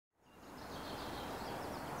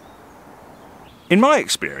In my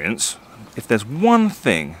experience, if there's one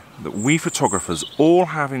thing that we photographers all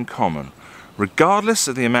have in common, regardless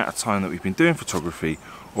of the amount of time that we've been doing photography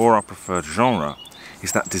or our preferred genre,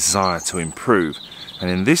 is that desire to improve. And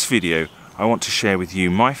in this video, I want to share with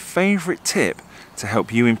you my favourite tip to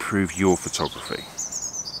help you improve your photography.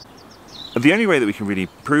 The only way that we can really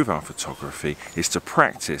improve our photography is to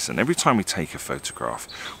practice, and every time we take a photograph,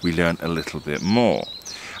 we learn a little bit more.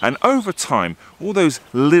 And over time, all those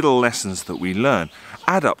little lessons that we learn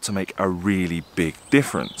add up to make a really big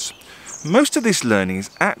difference. Most of this learning is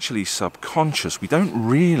actually subconscious. We don't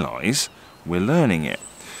realise we're learning it.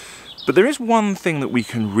 But there is one thing that we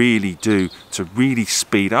can really do to really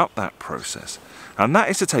speed up that process, and that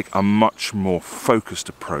is to take a much more focused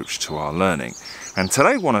approach to our learning. And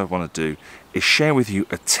today what I want to do is share with you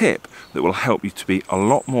a tip that will help you to be a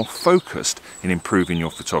lot more focused in improving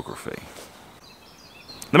your photography.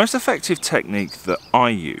 The most effective technique that I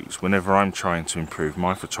use whenever I'm trying to improve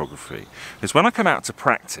my photography is when I come out to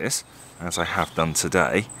practice, as I have done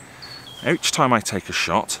today. Each time I take a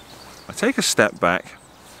shot, I take a step back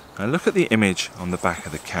and look at the image on the back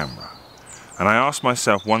of the camera, and I ask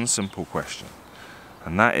myself one simple question,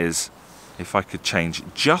 and that is, if I could change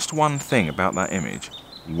just one thing about that image,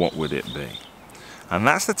 what would it be? And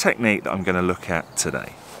that's the technique that I'm going to look at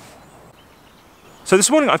today. So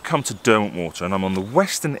this morning I've come to Derwentwater, and I'm on the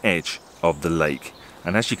western edge of the lake,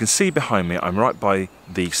 and as you can see behind me, I'm right by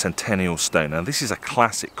the Centennial Stone. Now this is a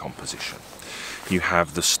classic composition. You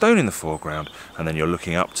have the stone in the foreground, and then you're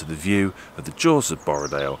looking up to the view of the Jaws of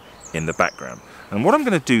Borrowdale in the background. And what I'm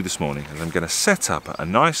going to do this morning is I'm going to set up a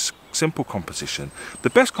nice simple composition, the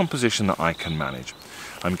best composition that I can manage.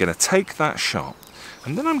 I'm going to take that shot,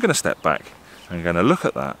 and then I'm going to step back, I'm going to look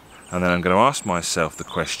at that, and then I'm going to ask myself the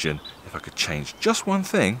question, if I could change just one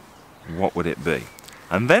thing, what would it be?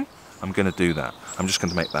 And then I'm going to do that. I'm just going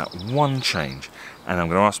to make that one change, and I'm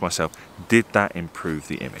going to ask myself, did that improve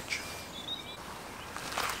the image?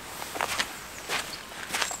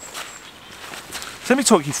 So let me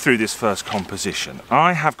talk you through this first composition.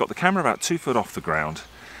 I have got the camera about 2 foot off the ground,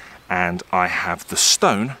 and I have the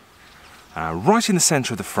stone right in the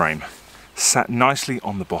centre of the frame, sat nicely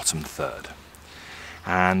on the bottom third.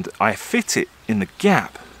 And I fit it in the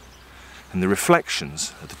gap and the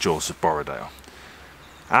reflections of the Jaws of Borrowdale.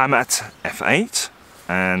 I'm at f8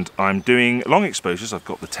 and I'm doing long exposures. I've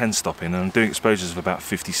got the 10 stop in, and I'm doing exposures of about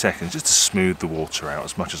 50 seconds just to smooth the water out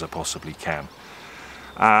as much as I possibly can.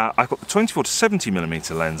 I've got the 24 to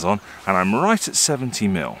 70mm lens on, and I'm right at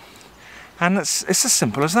 70mm. And it's as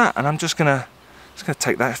simple as that, and I'm just gonna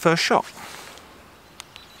take that first shot.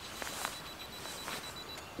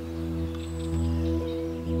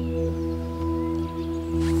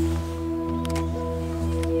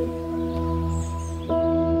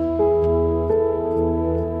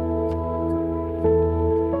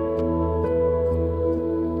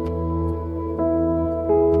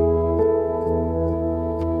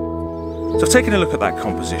 So I've taken a look at that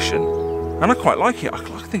composition, and I quite like it. I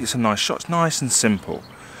think it's a nice shot. It's nice and simple.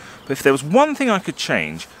 But if there was one thing I could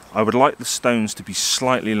change, I would like the stones to be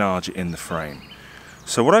slightly larger in the frame.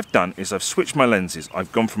 So what I've done is I've switched my lenses.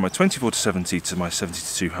 I've gone from my 24 to 70 to my 70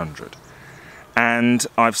 to 200. And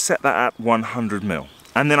I've set that at 100mm.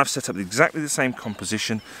 And then I've set up exactly the same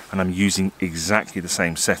composition, and I'm using exactly the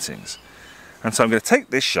same settings. And so I'm going to take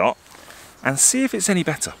this shot and see if it's any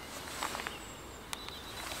better.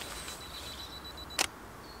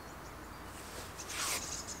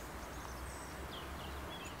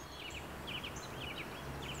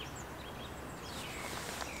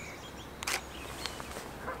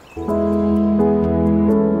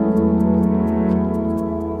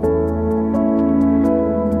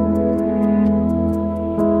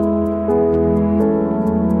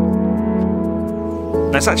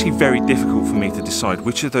 Now, it's actually very difficult for me to decide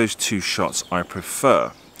which of those two shots I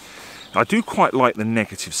prefer. I do quite like the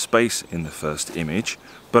negative space in the first image,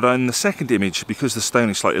 but in the second image, because the stone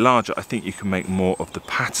is slightly larger, I think you can make more of the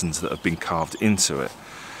patterns that have been carved into it.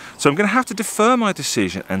 So I'm going to have to defer my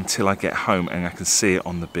decision until I get home and I can see it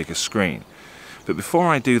on the bigger screen. But before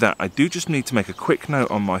I do that, I do just need to make a quick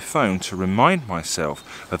note on my phone to remind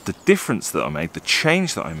myself of the difference that I made, the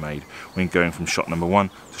change that I made when going from shot number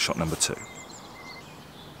 1 to shot number 2.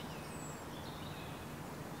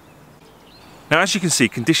 Now, as you can see,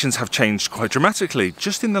 conditions have changed quite dramatically.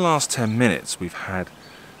 Just in the last 10 minutes, we've had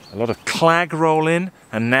a lot of clag roll in,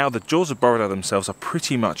 and now the Jaws of Borrowdale themselves are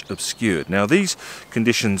pretty much obscured. Now, these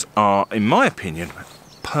conditions are, in my opinion,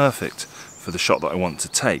 perfect for the shot that I want to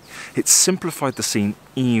take. It's simplified the scene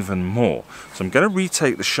even more. So I'm going to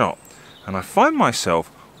retake the shot, and I find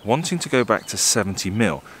myself wanting to go back to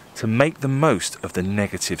 70mm to make the most of the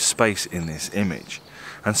negative space in this image.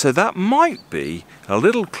 And so that might be a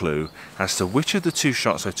little clue as to which of the two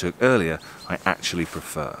shots I took earlier I actually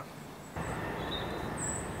prefer.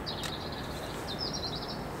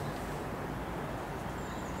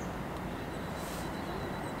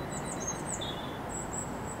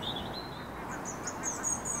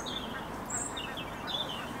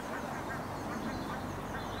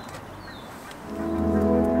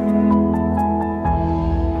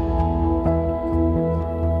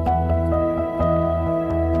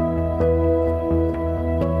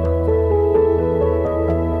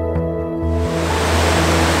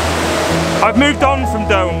 I've moved on from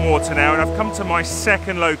Derwent Water now and I've come to my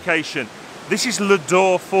second location. This is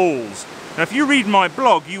Lodore Falls. Now if you read my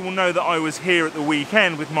blog you will know that I was here at the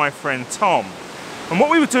weekend with my friend Tom. And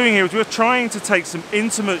what we were doing here was we were trying to take some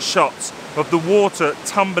intimate shots of the water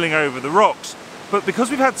tumbling over the rocks. But because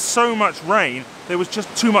we've had so much rain, there was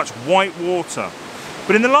just too much white water.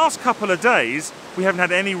 But in the last couple of days we haven't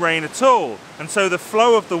had any rain at all, and so the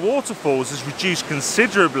flow of the waterfalls has reduced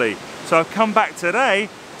considerably. So I've come back today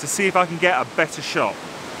to see if I can get a better shot.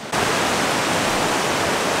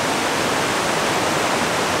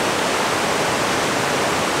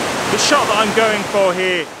 The shot that I'm going for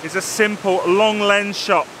here is a simple long lens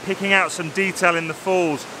shot, picking out some detail in the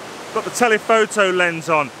falls. Got the telephoto lens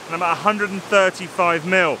on and I'm at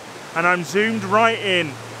 135mm, and I'm zoomed right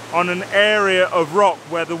in on an area of rock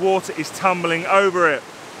where the water is tumbling over it.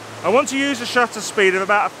 I want to use a shutter speed of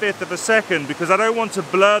about 1/5 of a second because I don't want to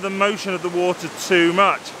blur the motion of the water too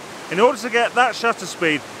much. In order to get that shutter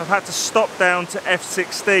speed, I've had to stop down to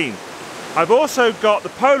f/16. I've also got the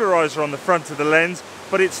polarizer on the front of the lens,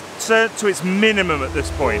 but it's set to its minimum at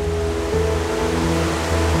this point.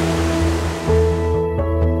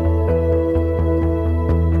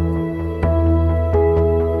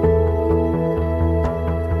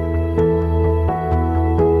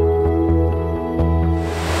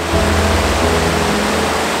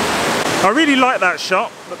 I really like that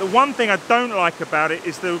shot, but the one thing I don't like about it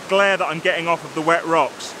is the glare that I'm getting off of the wet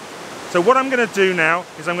rocks. So what I'm going to do now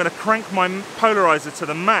is I'm going to crank my polarizer to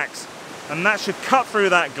the max, and that should cut through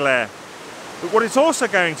that glare. But what it's also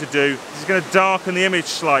going to do is it's going to darken the image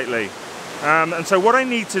slightly. And so what I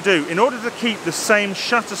need to do, in order to keep the same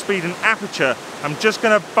shutter speed and aperture, I'm just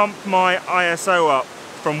going to bump my ISO up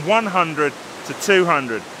from 100 to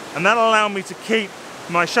 200. And that'll allow me to keep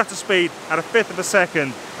my shutter speed at 1/5 of a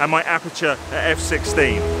second and my aperture at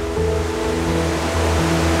f/16.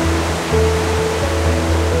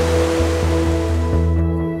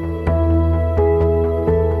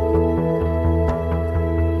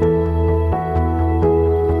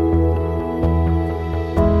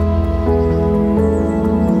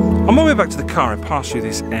 On my way back to the car, I passed through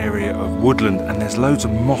this area of woodland, and there's loads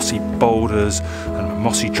of mossy boulders and a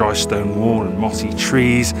mossy dry stone wall and mossy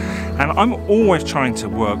trees, and I'm always trying to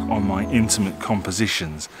work on my intimate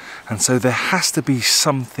compositions, and so there has to be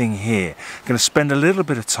something here. I'm going to spend a little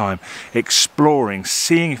bit of time exploring,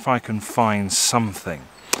 seeing if I can find something.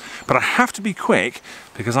 But I have to be quick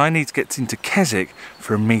because I need to get into Keswick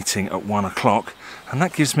for a meeting at 1 o'clock, and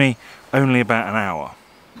that gives me only about an hour.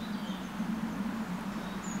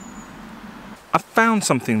 I found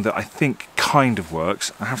something that I think kind of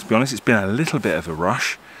works. I have to be honest, it's been a little bit of a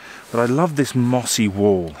rush, but I love this mossy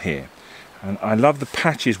wall here. And I love the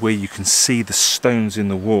patches where you can see the stones in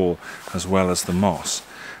the wall as well as the moss.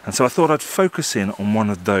 And so I thought I'd focus in on one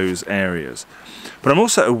of those areas. But I'm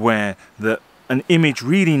also aware that an image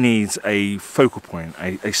really needs a focal point,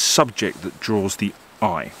 a subject that draws the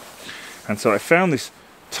eye. And so I found this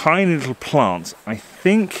tiny little plant. I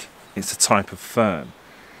think it's a type of fern,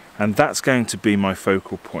 and that's going to be my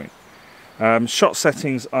focal point. Shot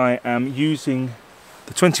settings, I am using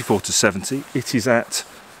the 24-70. It is at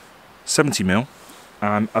 70mm.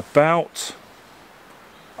 I'm about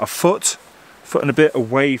a foot and a bit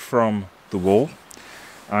away from the wall.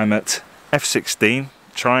 I'm at f/16,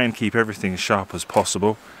 try and keep everything as sharp as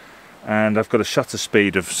possible, and I've got a shutter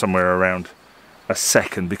speed of somewhere around a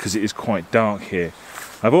second because it is quite dark here.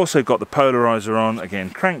 I've also got the polarizer on,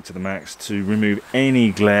 again cranked to the max, to remove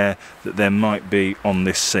any glare that there might be on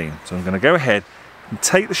this scene. So I'm going to go ahead and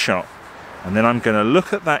take the shot, and then I'm going to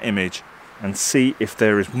look at that image and see if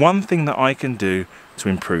there is one thing that I can do to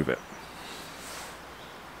improve it.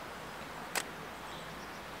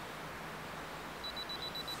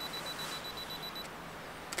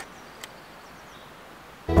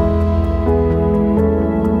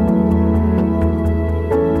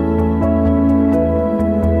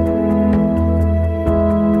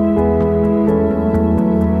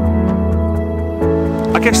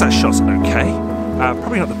 I guess that shot's okay.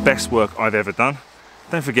 Probably not the best work I've ever done,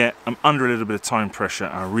 don't forget, I'm under a little bit of time pressure.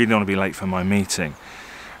 I really don't want to be late for my meeting.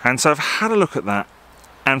 And so I've had a look at that,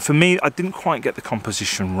 and for me, I didn't quite get the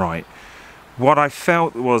composition right. What I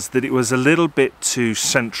felt was that it was a little bit too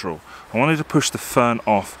central. I wanted to push the fern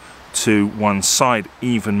off to one side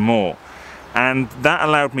even more. And that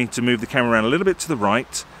allowed me to move the camera around a little bit to the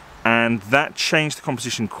right, and that changed the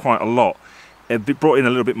composition quite a lot. It brought in a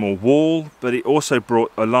little bit more wall, but it also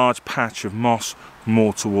brought a large patch of moss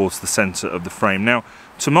more towards the center of the frame. Now,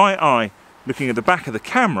 to my eye, looking at the back of the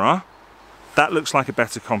camera, that looks like a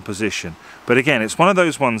better composition. But again, it's one of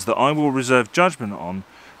those ones that I will reserve judgment on,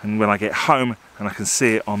 and when I get home and I can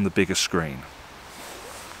see it on the bigger screen.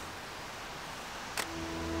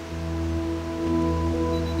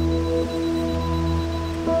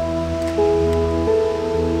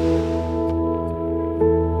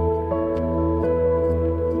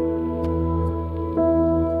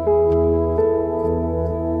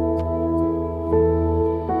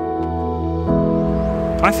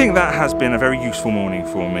 I think that has been a very useful morning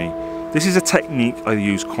for me. This is a technique I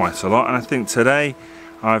use quite a lot, and I think today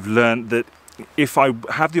I've learned that if I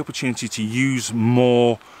have the opportunity to use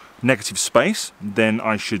more negative space, then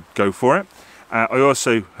I should go for it. I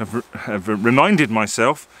also have reminded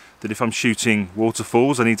myself that if I'm shooting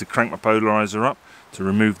waterfalls, I need to crank my polarizer up to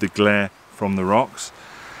remove the glare from the rocks.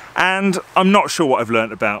 And I'm not sure what I've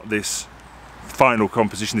learned about this final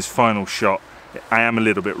composition, this final shot. I am a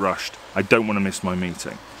little bit rushed. I don't want to miss my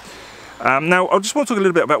meeting. Now, I just want to talk a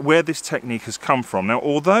little bit about where this technique has come from. Now,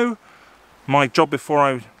 although my job before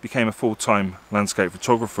I became a full-time landscape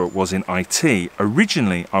photographer was in IT,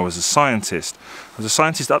 originally I was a scientist. I was a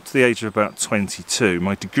scientist up to the age of about 22.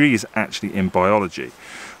 My degree is actually in biology.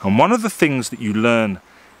 And one of the things that you learn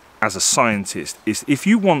as a scientist is if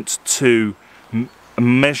you want to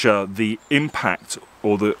measure the impact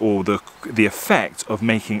or the effect of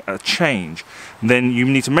making a change, then you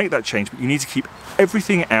need to make that change, but you need to keep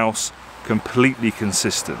everything else completely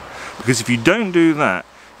consistent. Because if you don't do that,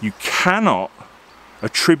 you cannot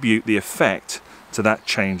attribute the effect to that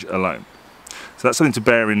change alone. So that's something to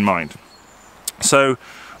bear in mind. So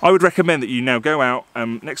I would recommend that you now go out,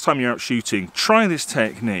 next time you're out shooting, try this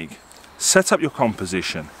technique, set up your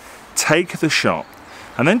composition, take the shot,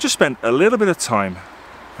 and then just spend a little bit of time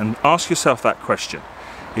and ask yourself that question.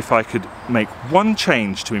 If I could make one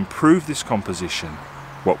change to improve this composition,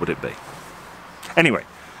 what would it be? Anyway,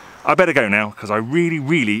 I better go now because I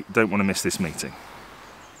really don't want to miss this meeting.